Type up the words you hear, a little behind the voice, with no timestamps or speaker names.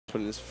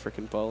putting his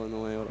freaking ball in the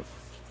way. What a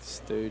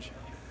stooge.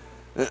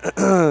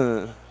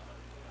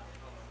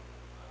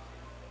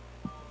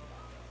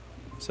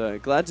 So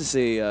glad to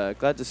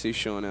see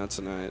Sean out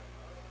tonight.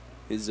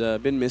 He's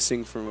been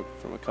missing from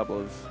a couple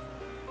of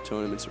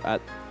tournaments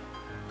at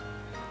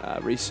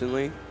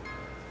recently.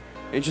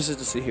 Interested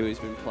to see who he's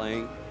been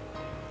playing.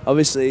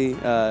 Obviously,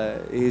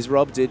 his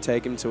Rob did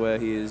take him to where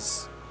he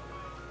is.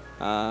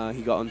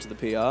 He got onto the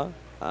PR.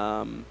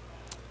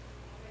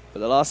 But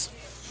the last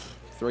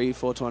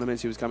 3-4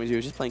 tournaments he was coming to, he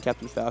was just playing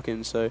Captain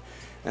Falcon. So,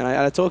 and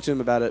I talked to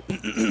him about it.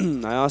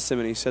 I asked him,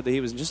 and he said that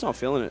he was just not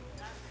feeling it.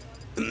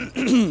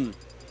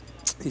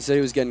 He said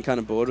he was getting kind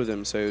of bored with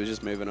him, so he was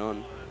just moving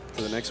on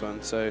to the next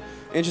one. So,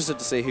 interested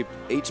to see who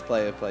each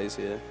player plays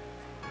here.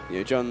 You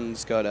know,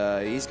 John's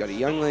got he's got a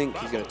Young Link,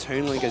 he's got a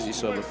Toon Link, as you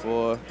saw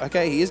before.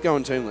 Okay, he is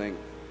going Toon Link.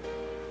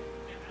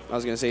 I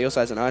was going to say he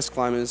also has an Ice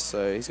Climbers,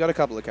 so he's got a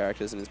couple of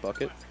characters in his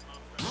pocket.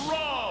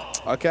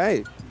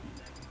 Okay.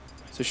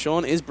 So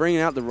Sean is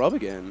bringing out the Rob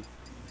again.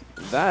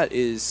 That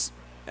is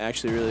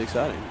actually really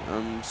exciting.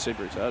 I'm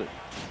super excited.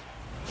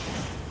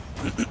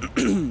 3,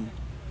 2,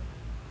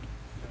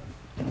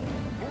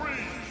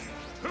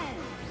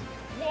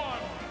 1,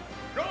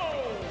 go!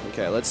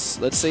 Okay, let's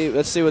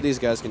see what these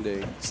guys can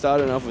do.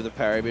 Starting off with a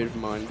parry bit of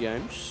Mind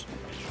Games.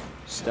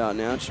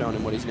 Starting out, showing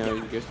him what he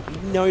knows. He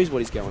knows what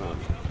he's going on.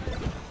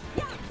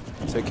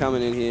 So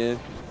coming in here.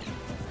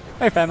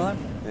 Hey family.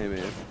 Hey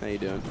man, how you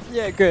doing?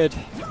 Yeah, good.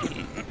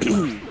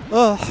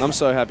 I'm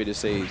so happy to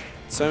see.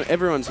 So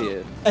everyone's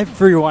here.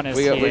 Everyone is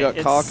here. We got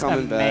Carl it's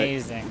coming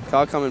amazing. back.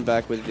 Carl coming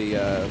back with the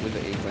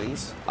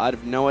Inklings. I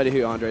have no idea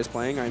who Andre's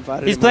playing. I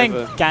invited him. He's playing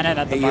over. Ganon at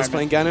the moment. He is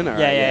playing Ganon. All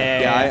right,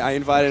 Yeah. I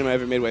invited him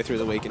over midway through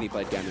the week, and he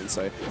played Ganon.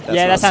 So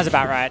that sounds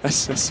about right.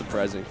 That's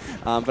surprising.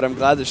 But I'm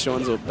glad that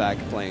Sean's all back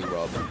playing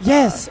Rob.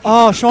 Yes.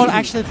 Sean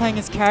actually playing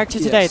his character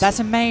today. That's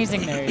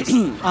amazing news.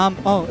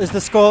 Is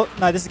the score?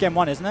 No, this is game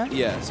 1, isn't it?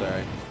 Yeah.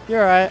 Sorry.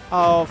 You're alright.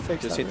 I'll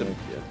fix Just that. hit them.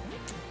 Yeah.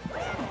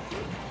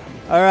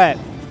 All right.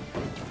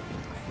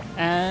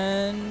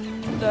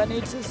 And I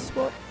need to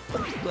swap the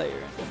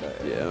player.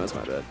 Yeah, that's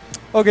my bad.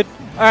 All good.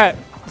 All right.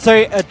 So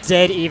a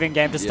dead even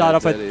game to start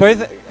off with. Even.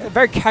 Both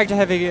very character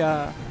heavy.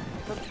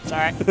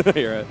 Sorry.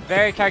 You're right.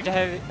 Very character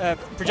heavy,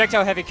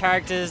 projectile heavy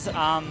characters.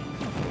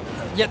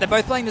 Yeah, they're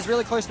both playing this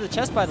really close to the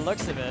chest by the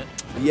looks of it.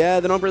 Yeah,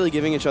 they're not really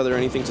giving each other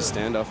anything to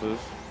stand off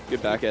of.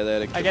 Good back out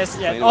there. I guess,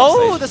 yeah. clean off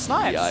Oh, stage. the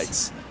snipes.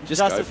 Yikes.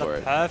 Just go for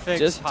it. Perfect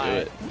Just do height.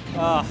 it.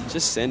 Oh,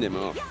 Just send him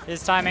off.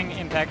 his timing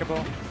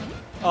impeccable.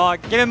 Oh,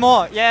 give him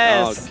more.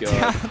 Yes. Oh,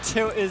 God. Down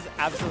tilt is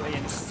absolutely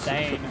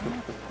insane.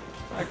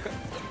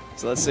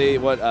 So let's see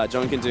what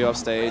John can do off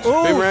stage. Ooh.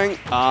 Boomerang. He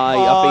Oh,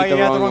 upbeat the you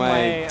got wrong the wrong way.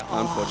 way.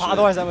 Unfortunate.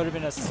 Otherwise, that would have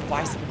been a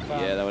spicy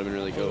confirm. Yeah, that would have been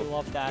really cool.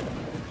 Love that.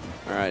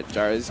 All right,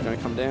 Jared's going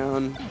to come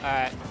down. All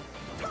right.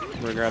 We're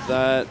going to grab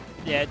that.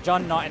 Yeah,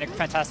 John not in a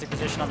fantastic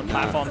position on the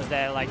platforms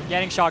there. Like,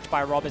 getting shocked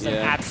by Rob is an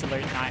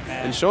absolute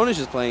nightmare. And Sean is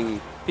just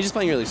playing, he's just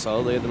playing really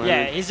solidly at the moment.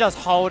 Yeah, he's just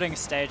holding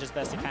stage as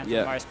best he can for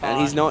the most part.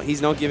 And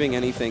he's not giving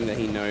anything that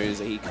he knows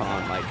that he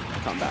can't, like,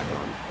 come back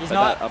on. He's but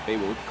not... that upbeat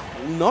will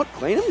not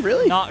clean him,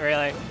 really? Not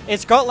really.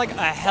 It's got, like,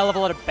 a hell of a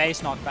lot of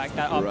base knockback,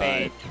 that upbeat.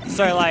 Right.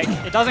 So, like,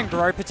 it doesn't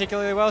grow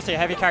particularly well, so your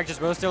heavy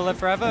characters will still live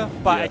forever.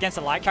 But against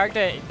a light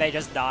character, they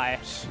just die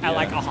at,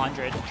 like,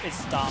 100.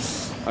 It's dumb.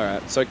 All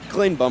right, so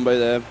clean Bombo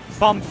there.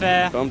 Bomb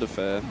fair. Bomb to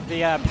fair.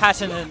 The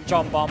pattern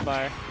John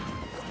Bombo.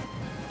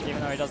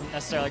 Even though he doesn't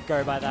necessarily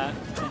go by that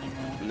anymore.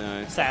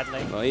 No.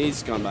 Sadly. Well,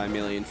 he's gone by a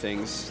million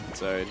things,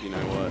 so you know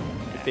what?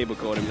 If people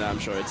called him that, I'm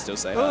sure he'd still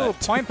say hi. Ooh,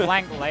 point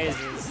blank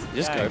lasers.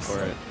 Just go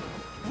for it.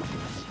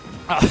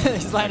 Oh,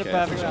 he's landed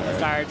perfectly on the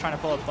gyro trying to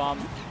pull a bomb.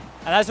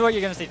 And that's what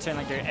you're going to see Toon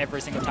Link do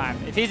every single time.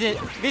 If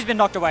he's been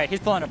knocked away,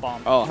 he's pulling a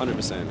bomb. Oh,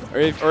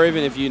 100%. Or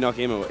even if you knock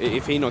him away,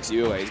 if he knocks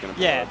you away, he's going to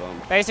pull a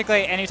bomb.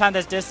 Basically, anytime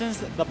there's distance,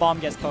 the bomb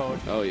gets pulled.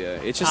 Oh yeah,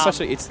 it's just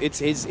such a it's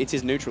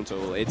his neutral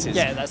tool. It's his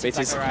that's it's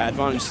his exactly right.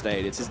 advantage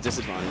state. It's his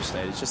disadvantage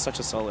state. It's just such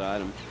a solid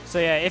item. So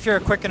yeah, if you're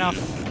a quick enough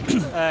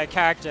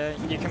character,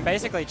 you can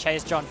basically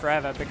chase John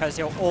forever because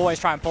he'll always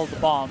try and pull the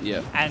bomb.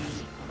 Yeah. And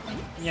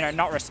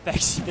not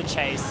respect the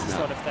chase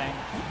sort of thing.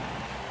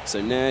 So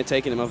now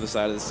taking him off the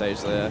side of the stage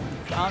there.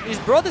 He's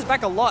brought this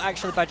back a lot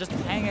actually by just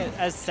playing it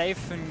as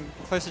safe and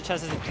close to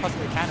chest as he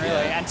possibly can really,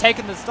 and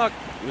taking the stock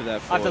with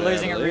that after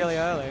losing it really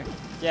early.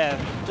 Yeah,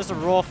 just a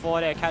raw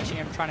forward air catching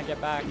him, trying to get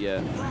back.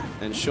 Yeah,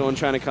 and Sean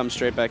trying to come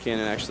straight back in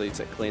and actually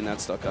to clean that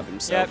stock up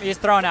himself. Yep, he's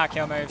throwing out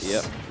kill moves.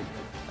 Yep.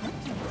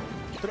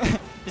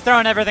 He's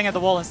throwing everything at the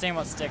wall and seeing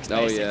what sticks,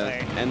 basically. Oh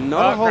yeah, and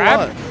not a whole grab.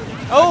 lot.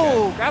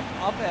 Oh, grab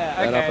up air.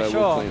 That up air Okay,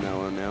 sure. will clean that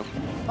one now.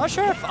 Not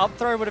sure if up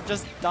throw would have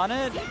just done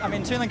it. I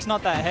mean, Toon Link's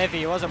not that heavy.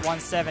 He was at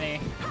 170.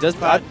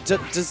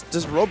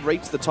 Does Rob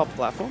reach the top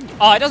platform?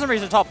 Oh, it doesn't reach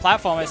the top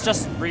platform. It's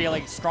just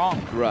really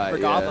strong. Right.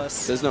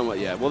 Regardless. Yeah. There's not much.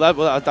 Yeah. Well, that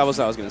was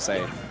what I was going to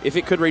say. If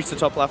it could reach the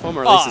top platform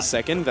or at least a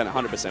second, then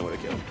 100% would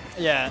have killed.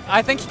 Yeah,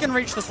 I think he can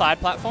reach the side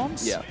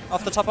platforms. Yeah.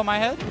 Off the top of my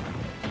head.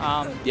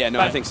 Yeah,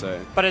 no, I think so.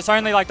 But it's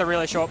only like the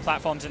really short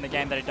platforms in the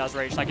game that it does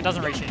reach. Like it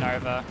doesn't reach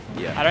Unova.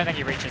 Yeah. I don't think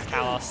he reaches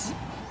Kalos.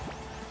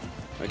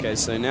 Okay,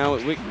 so now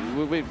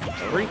we're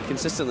pretty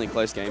consistently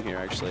close game here,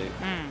 actually.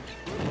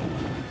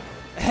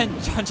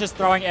 And John just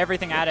throwing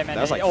everything at him, and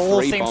Like it all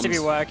 3 seems bombs. to be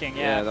working.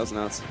 Yeah, that was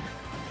nuts.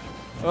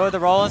 Oh, the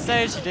roll on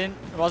stage, he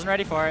wasn't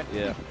ready for it.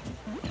 Yeah.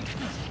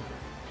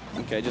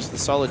 Okay, just the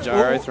solid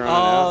gyro throwing it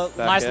out.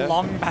 Back nice air.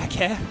 long back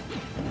air.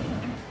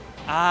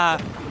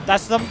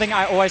 That's something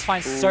I always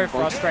find so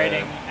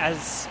frustrating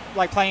as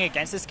like playing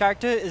against this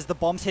character is the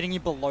bombs hitting you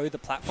below the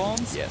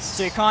platforms. Yes.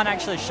 So you can't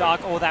actually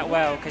shark all that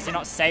well because you're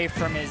not safe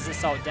from his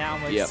assault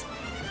downwards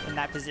in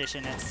that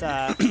position. It's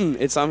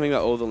it's something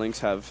that all the links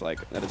have,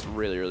 like, that it's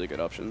really, really good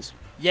options.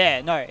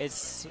 yeah, no,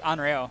 it's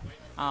unreal.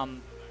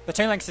 The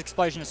Toon Link's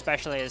explosion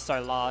especially is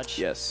so large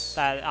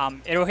that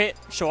it'll hit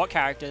short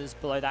characters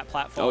below that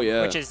platform,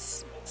 which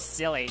is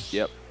silly.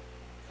 Yep.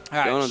 All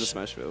right, going on to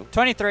Smashville.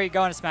 23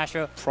 going to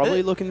Smashville.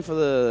 Probably looking for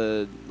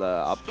the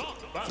up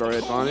throw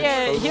advantage.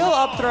 Yeah, probably. he'll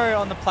up throw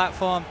on the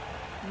platform.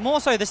 More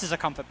so, this is a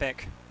comfort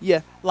pick.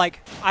 Yeah.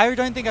 Like, I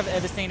don't think I've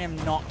ever seen him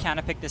not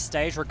counter pick this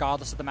stage,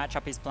 regardless of the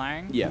matchup he's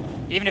playing. Yeah.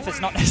 Even if it's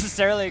not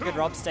necessarily a good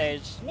Rob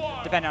stage,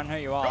 depending on who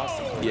you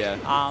ask.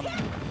 Yeah.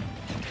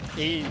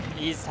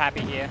 He's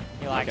happy here.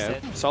 He likes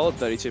it. Solid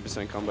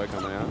 32% combo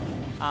coming out.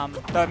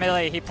 Though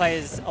admittedly, he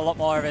plays a lot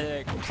more of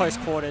a close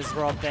quarters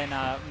Rob than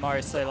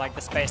Mo, so like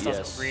the space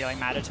doesn't really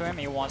matter to him.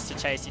 He wants to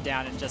chase you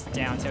down and just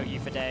down tilt you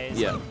for days.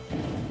 Yeah.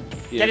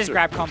 Get his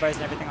grab combos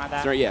and everything like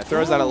that.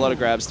 Throws out a lot of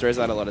grabs, throws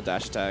out a lot of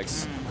dash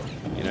attacks.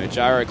 You know,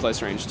 gyro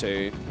close range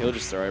too. He'll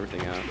just throw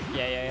everything out.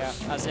 Yeah.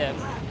 That's it.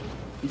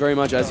 Very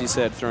much as you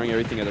said, throwing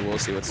everything at the wall,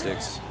 see what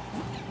sticks.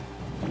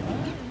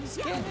 He's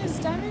getting his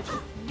damage.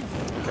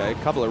 Okay, a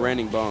couple of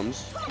raining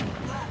bombs.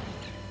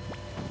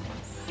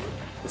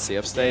 Let's see,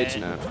 off stage?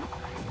 No.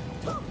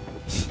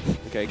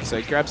 Okay, so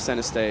he grabs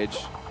center stage.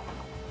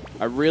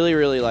 I really,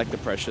 really like the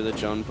pressure that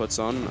John puts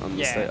on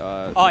the stage.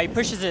 He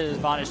pushes his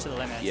advantage to the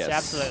limits. Yes. He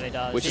absolutely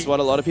does. Which is what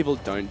a lot of people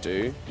don't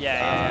do.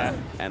 Yeah.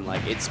 And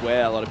like, it's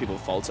where a lot of people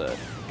falter.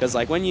 Because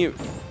like, when you're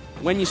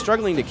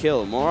struggling to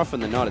kill, more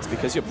often than not, it's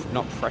because you're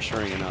not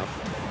pressuring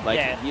enough. Like,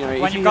 you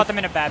know, when you've got them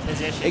in a bad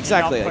position.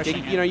 Exactly. Like,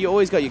 you know, you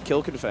always got your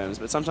kill confirms,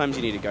 but sometimes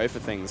you need to go for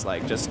things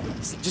like just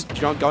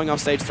going off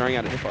stage, throwing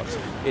out a hitbox.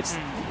 It's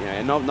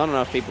you know, not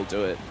enough people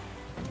do it.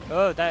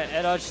 Oh, that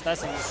air dodge,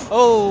 that's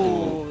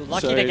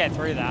lucky to get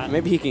through that.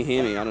 Maybe he can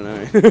hear me. I don't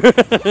know.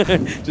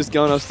 Just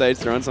going off stage,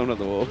 throwing someone at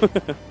the wall.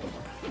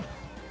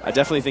 I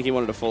definitely think he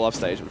wanted to fall off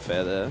stage and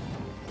fair there.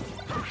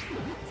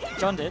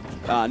 John did?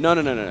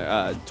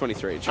 No.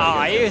 23.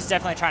 He was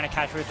definitely trying to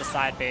catch with the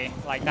side B.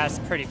 Like, that's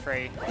pretty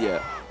free.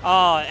 Yeah.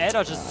 Oh, air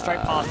dodge just straight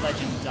past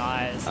ledge and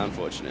dies.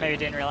 Unfortunate. Maybe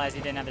didn't realize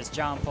he didn't have his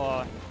jump,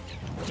 or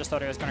just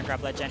thought he was going to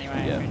grab ledge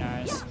anyway. Yeah. Who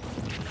knows?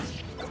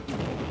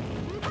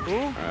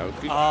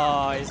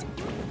 He's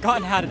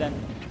gotten out of them.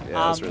 Yeah,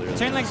 that's really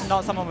Toon Link's nice.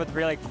 not someone with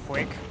really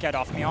quick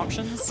get-off-me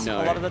options a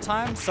lot of the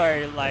time,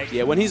 so like...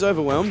 Yeah, when he's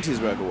overwhelmed, he's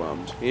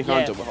overwhelmed. He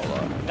can't do a whole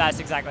lot. That's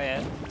exactly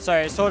it.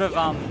 So sort of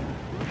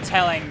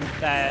telling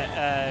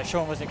that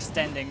Sean was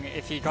extending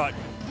if he got,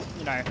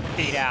 you know,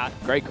 beat out.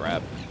 Great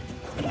grab.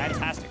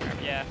 Fantastic grab,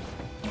 yeah.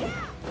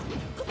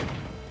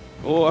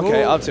 Oh,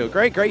 okay, up tilt.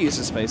 Great use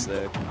of space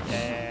there.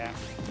 Yeah.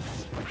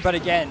 But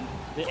again,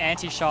 the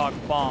anti-shark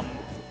bomb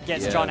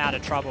gets John out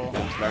of trouble.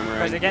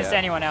 Because against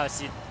anyone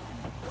else,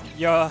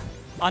 you're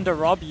under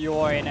Rob,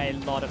 you're in a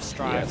lot of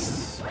strife.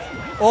 Yes.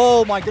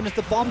 Oh my goodness,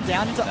 the bomb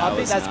down into That up B,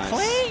 was that's nice.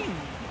 clean!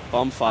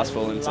 Bomb fast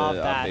fall into love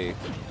up B.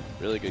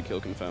 Really good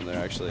kill confirm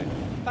there, actually.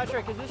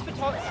 Patrick, is this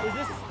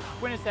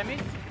winner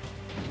semis?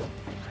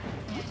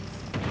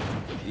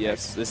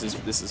 Yes, this is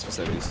for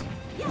semis.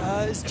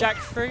 Is Jack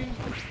free?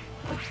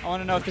 I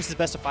want to know if this is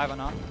best of 5 or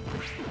not.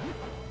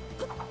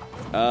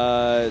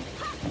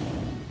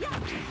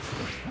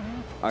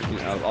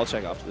 I'll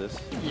check after this.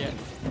 Yeah.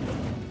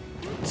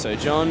 So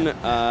John,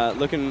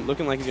 looking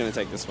like he's going to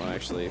take this one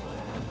actually,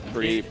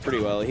 pretty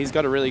well. He's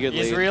got a really good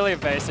lead. He's really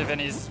evasive and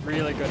he's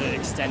really good at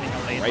extending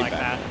a lead like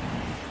that.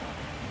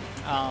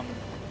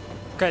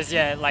 Because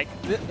like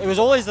it was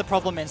always the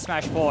problem in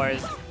Smash 4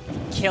 is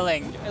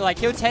killing. Like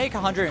he'll take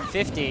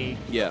 150.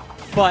 Yeah.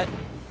 But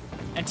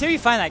until you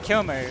find that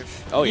kill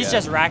move, he's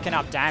just racking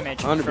up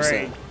damage for 100%.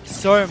 free.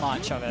 So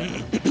much of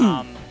it.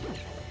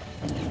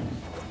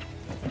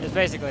 It's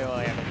basically all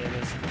I ever did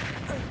is.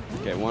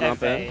 Okay, one up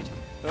there.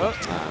 I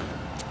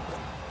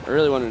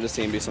really wanted to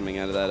see him do something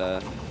out of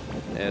that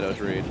air dodge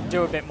read.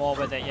 Do a bit more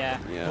with it, yeah.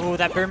 Oh,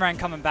 that boomerang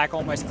coming back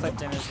almost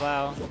clipped him as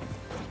well.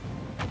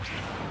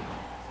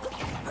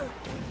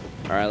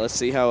 All right, let's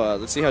see how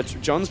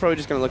John's probably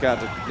just going to look out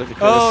to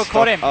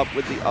caught him up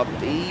with the up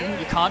B.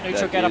 You can't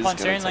neutral get up on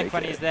Toon Link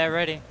when he's there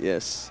ready.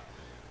 Yes.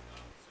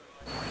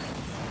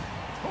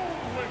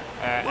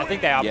 I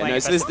think they are playing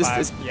this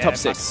is top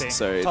 6,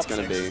 so it's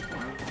going to be.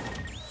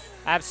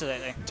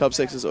 Absolutely. Top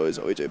 6 is always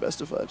what we do,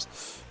 best of 5s.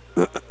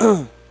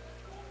 So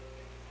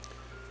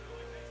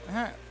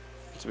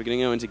we're going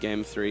to go into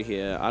game 3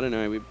 here. I don't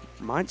know, we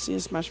might see a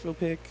Smashville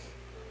pick.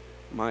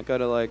 Might go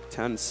to like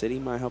Town City,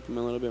 might help him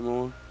a little bit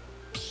more.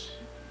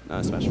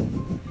 No,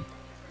 Smashville.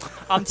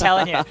 I'm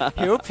telling you,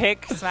 he'll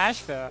pick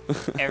Smashville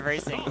every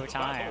single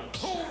time.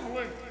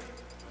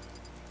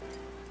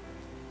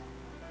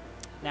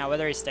 Now,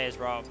 whether he stays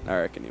Rob. I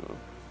reckon he will.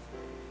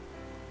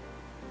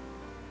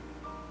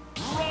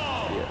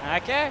 Yeah.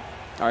 Okay.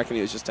 I reckon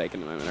he was just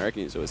taking a moment. I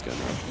reckon he's always going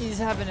Rob. He's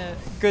having a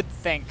good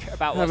think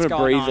about what's Having a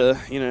going breather,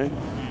 on. you know.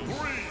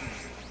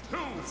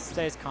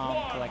 Stays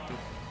calm, collected.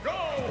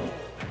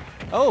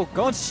 Oh,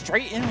 going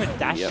straight in with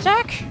dash Yep.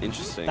 attack?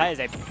 Interesting. That is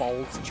a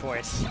bold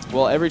choice.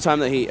 Well, every time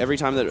that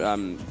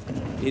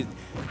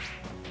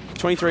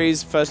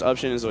 23's first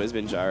option has always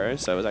been gyro,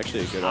 so it was actually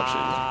a good option.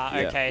 Ah,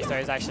 okay, so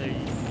he's actually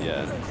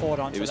caught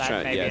onto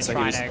that, maybe so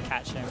trying to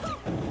catch him.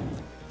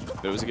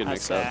 But it was a good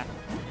That's mix-up. fair.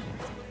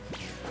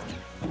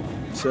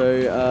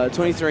 So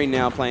 23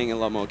 now playing a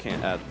lot more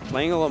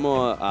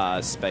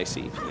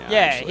spacey. Now, Yeah,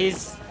 actually.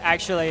 he's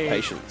actually...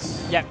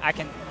 Patience. Yep, I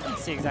can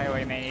see exactly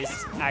what you mean.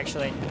 He's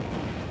actually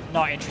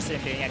not interested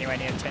in being anywhere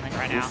near the Toon Link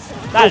right now.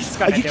 That's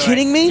gonna Are you do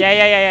kidding it. me?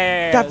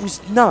 Yeah. That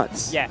was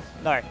nuts. Yeah,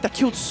 no. That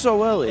killed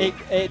so early.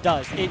 It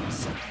does.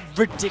 It's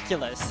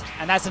ridiculous.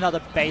 And that's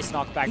another base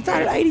knockback. He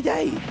died at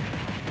 88.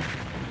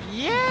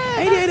 Yeah.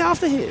 88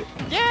 after hit.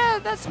 Yeah,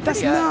 that's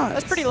nuts.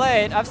 That's pretty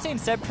late. I've seen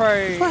Seb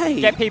Pro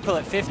get people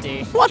at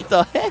 50. What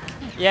the heck?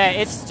 Yeah,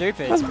 it's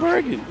stupid. That's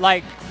broken.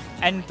 Like,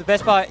 and the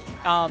best part,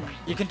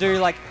 you can do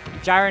like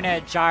gyro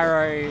net,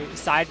 gyro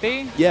side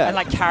B. Yeah. And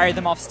like carry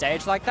them off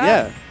stage like that.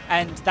 Yeah.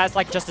 And that's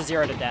like just a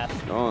 0 to death.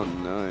 Oh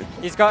no.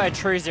 He's got a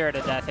true 0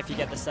 to death if you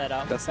get the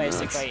setup. That's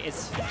basically.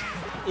 nuts.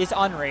 It's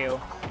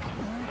unreal.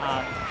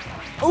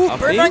 Ooh,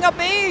 boomerang up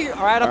B!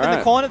 Alright, up in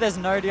the corner, there's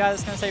no DI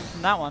that's going to save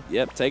from that one.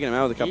 Yep, taking him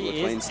out with a couple of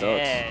clean stocks.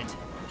 Dead.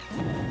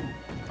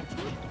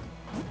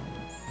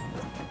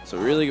 So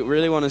really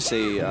want to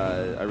see.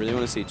 I really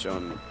want to see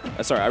John.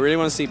 I really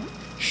want to see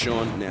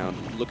Sean now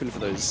looking for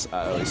those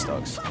early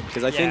stocks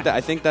because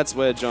I think that's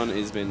where John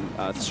has been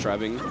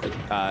thriving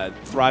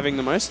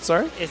the most.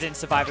 Sorry, is in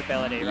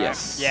survivability, right?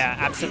 Yes. Yeah,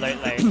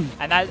 absolutely.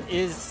 And that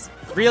is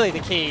really the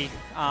key.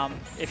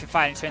 If you're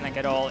fighting Toon Link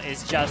at all,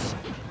 is just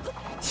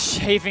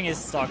shaving his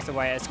stocks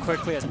away as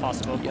quickly as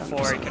possible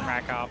before he can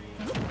rack up.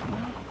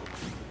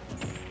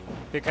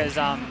 Because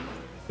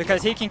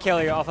he can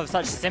kill you off of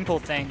such simple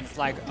things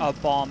like a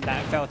bomb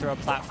that fell through a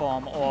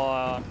platform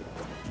or,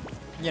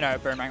 you know,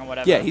 boomerang or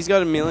whatever. Yeah, he's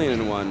got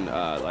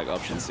 1,000,001 like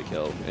options to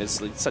kill.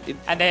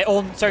 And they're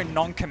all so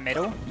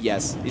non-committal.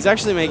 Yes, he's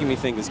actually making me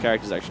think this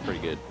character's actually pretty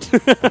good.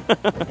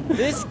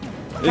 This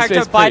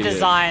character by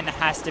design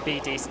has to be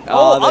decent.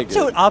 Oh, up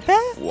tilt up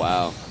air?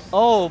 Wow.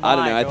 Oh my I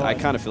don't know. God. I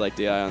kind of feel like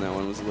DI on that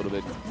one was a little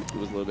bit.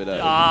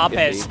 Up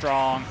air is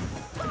strong,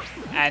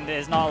 and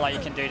there's not a lot you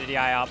can do to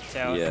DI up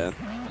tilt. Yeah.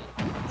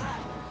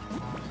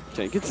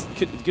 Okay, good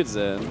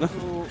Zen.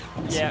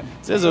 Yeah.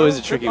 Zen's always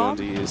a tricky one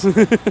to use.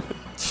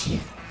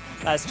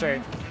 That's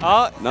true.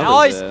 Oh,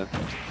 another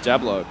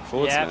jab lock,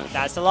 forward smash.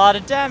 That's a lot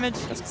of damage.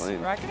 That's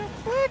clean. Racking up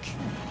quick.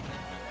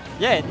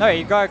 Yeah, no,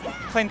 you got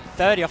clean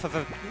 30 off of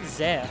a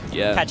Zare.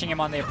 Yeah. Catching him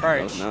on the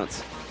approach. That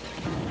was nuts.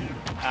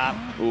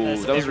 Ooh,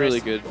 that was really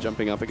good,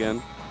 jumping up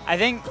again. I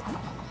think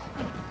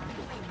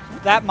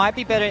that might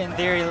be better in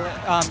theory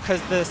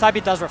because the side B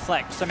does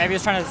reflect. So maybe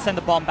he's trying to send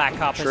the bomb back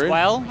up as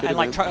well and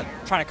like trying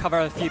to cover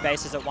a few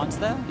bases at once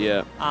there.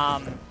 Yeah.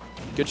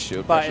 Good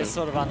shield But pressure. it's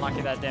sort of unlucky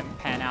that it didn't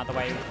pan out the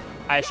way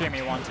I assume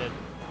he wanted.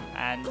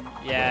 And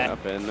yeah.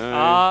 Up and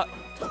no.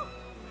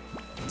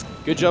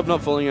 Good job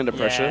not falling under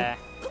pressure. Yeah.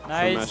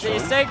 No, he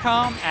stayed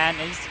calm and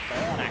he's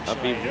gone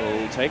actually. Up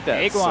will take that.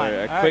 Big so one.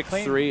 a quick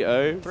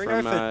 3-0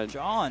 for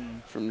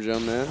John. From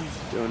John there.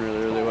 Doing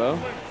really well.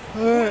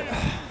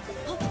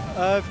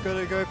 I've got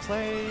to go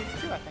play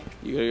 2, I think.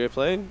 You gotta go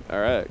play?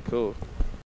 Alright, cool.